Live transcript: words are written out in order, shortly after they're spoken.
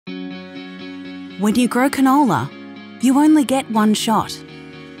When you grow canola, you only get one shot.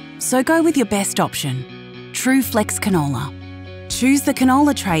 So go with your best option, TruFlex Canola. Choose the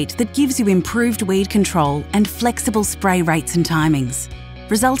canola trait that gives you improved weed control and flexible spray rates and timings,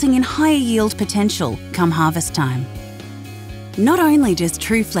 resulting in higher yield potential come harvest time. Not only does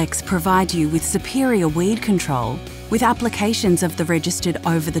TruFlex provide you with superior weed control, with applications of the registered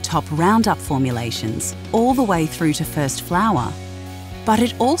over-the-top Roundup formulations all the way through to first flower, but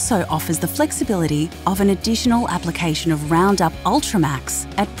it also offers the flexibility of an additional application of Roundup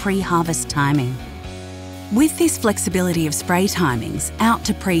Ultramax at pre-harvest timing. With this flexibility of spray timings out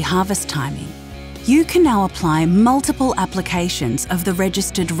to pre-harvest timing, you can now apply multiple applications of the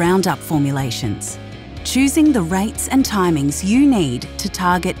registered Roundup formulations, choosing the rates and timings you need to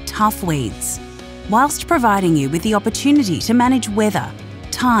target tough weeds, whilst providing you with the opportunity to manage weather,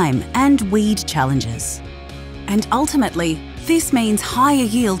 time and weed challenges. And ultimately, this means higher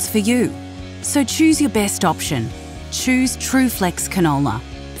yields for you. So choose your best option. Choose TruFlex Canola.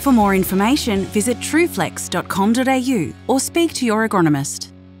 For more information, visit truflex.com.au or speak to your agronomist.